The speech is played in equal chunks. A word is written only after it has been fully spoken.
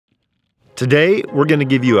Today, we're going to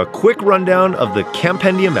give you a quick rundown of the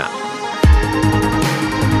Campendium app.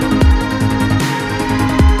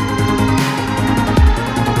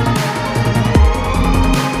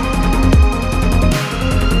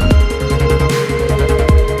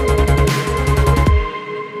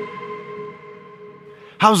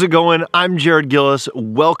 How's it going? I'm Jared Gillis.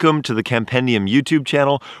 Welcome to the Campendium YouTube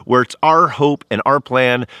channel, where it's our hope and our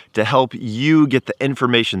plan to help you get the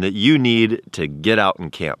information that you need to get out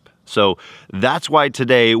and camp. So that's why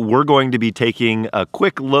today we're going to be taking a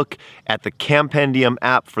quick look at the Campendium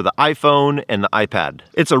app for the iPhone and the iPad.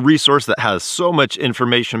 It's a resource that has so much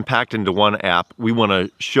information packed into one app. We want to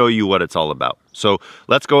show you what it's all about. So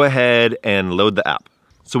let's go ahead and load the app.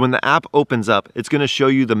 So when the app opens up, it's going to show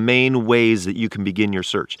you the main ways that you can begin your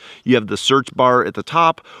search. You have the search bar at the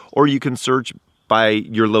top, or you can search by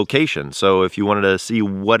your location. So if you wanted to see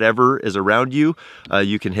whatever is around you,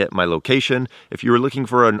 you can hit my location. If you were looking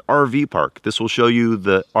for an RV park, this will show you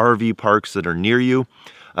the RV parks that are near you.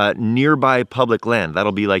 Nearby public land,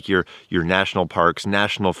 that'll be like your national parks,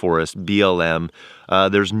 national forest, BLM.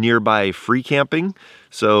 There's nearby free camping.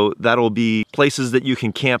 So that'll be places that you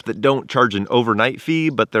can camp that don't charge an overnight fee,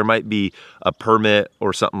 but there might be a permit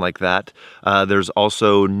or something like that. There's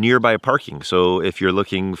also nearby parking. So if you're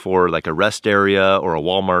looking for like a rest area or a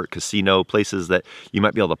Walmart, casino, places that you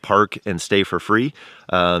might be able to park and stay for free,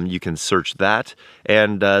 you can search that.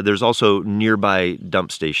 And there's also nearby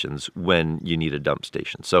dump stations when you need a dump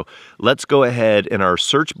station. So let's go ahead in our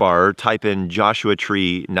search bar, type in Joshua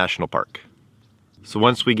Tree National Park. So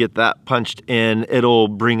once we get that punched in, it'll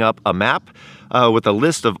bring up a map with a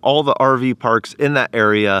list of all the RV parks in that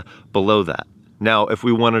area below that. Now, if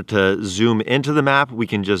we wanted to zoom into the map, we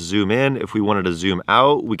can just zoom in. If we wanted to zoom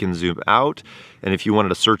out, we can zoom out. And if you wanted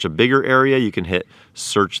to search a bigger area, you can hit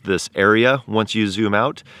search this area once you zoom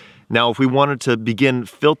out. Now, if we wanted to begin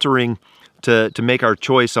filtering to make our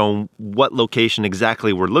choice on what location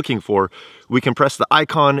exactly we're looking for, we can press the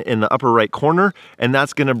icon in the upper right corner, and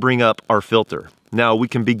that's gonna bring up our filter. Now we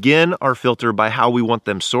can begin our filter by how we want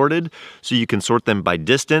them sorted. So you can sort them by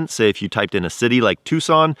distance. Say if you typed in a city like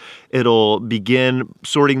Tucson, it'll begin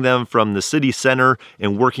sorting them from the city center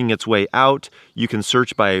and working its way out. You can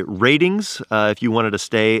search by ratings. If you wanted to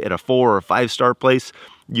stay at a 4 or 5 star place,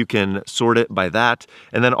 you can sort it by that.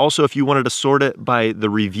 And then also if you wanted to sort it by the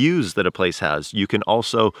reviews that a place has, you can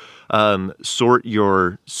also sort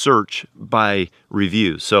your search by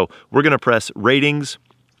reviews. So we're gonna press ratings.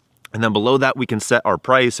 And then below that, we can set our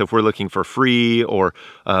price. If we're looking for free or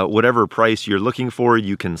whatever price you're looking for,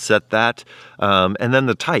 you can set that. And then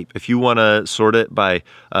the type, if you want to sort it by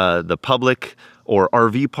the public or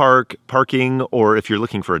RV park, parking, or if you're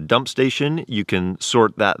looking for a dump station, you can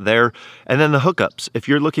sort that there. And then the hookups. If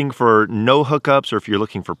you're looking for no hookups, or if you're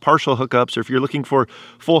looking for partial hookups, or if you're looking for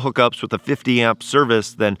full hookups with a 50 amp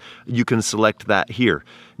service, then you can select that here.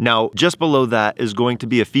 Now, just below that is going to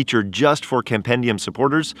be a feature just for Campendium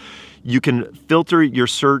supporters. You can filter your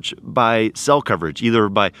search by cell coverage, either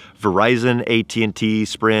by Verizon, AT&T,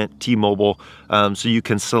 Sprint, T-Mobile, so you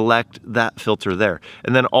can select that filter there.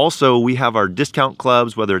 And then also we have our discount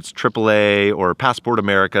clubs, whether it's AAA or Passport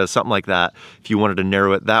America, something like that. If you wanted to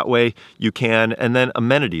narrow it that way, you can. And then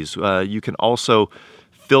amenities, you can also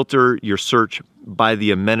filter your search by the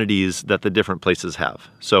amenities that the different places have.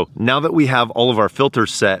 So now that we have all of our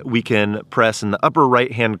filters set, we can press in the upper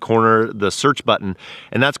right hand corner the search button,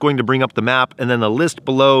 and that's going to bring up the map, and then the list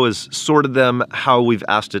below is sorted them how we've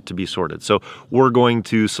asked it to be sorted. So we're going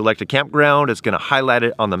to select a campground, it's going to highlight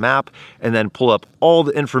it on the map, and then pull up all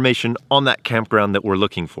the information on that campground that we're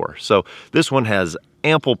looking for. So this one has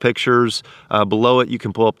ample pictures. Below it, you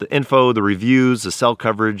can pull up the info, the reviews, the cell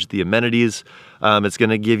coverage, the amenities. It's going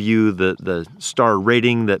to give you the star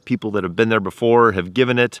rating that people that have been there before have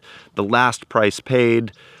given it, the last price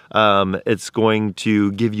paid. It's going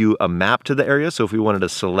to give you a map to the area. So if we wanted to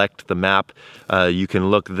select the map, you can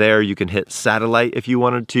look there. You can hit satellite if you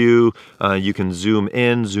wanted to. You can zoom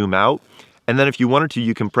in, zoom out. And then if you wanted to,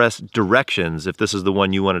 you can press directions if this is the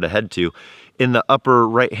one you wanted to head to in the upper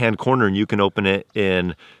right hand corner, and you can open it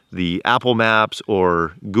in the Apple Maps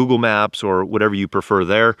or Google Maps or whatever you prefer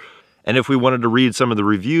there. And if we wanted to read some of the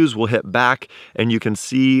reviews, we'll hit back and you can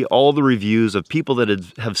see all the reviews of people that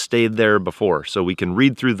have stayed there before. So we can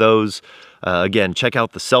read through those. Again, check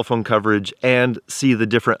out the cell phone coverage and see the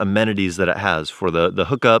different amenities that it has for the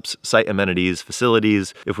hookups, site amenities,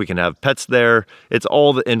 facilities, if we can have pets there. It's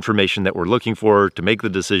all the information that we're looking for to make the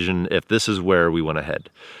decision if this is where we want to head.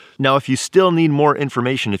 Now, if you still need more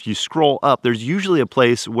information, if you scroll up, there's usually a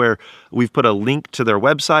place where we've put a link to their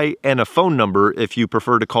website and a phone number if you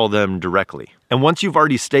prefer to call them directly. And once you've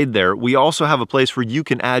already stayed there, we also have a place where you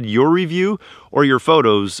can add your review or your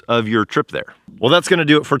photos of your trip there. Well, that's gonna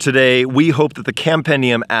do it for today. We hope that the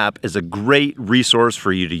Campendium app is a great resource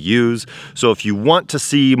for you to use. So if you want to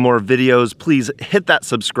see more videos, please hit that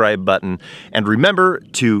subscribe button. And remember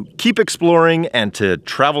to keep exploring and to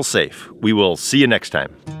travel safe. We will see you next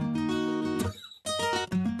time.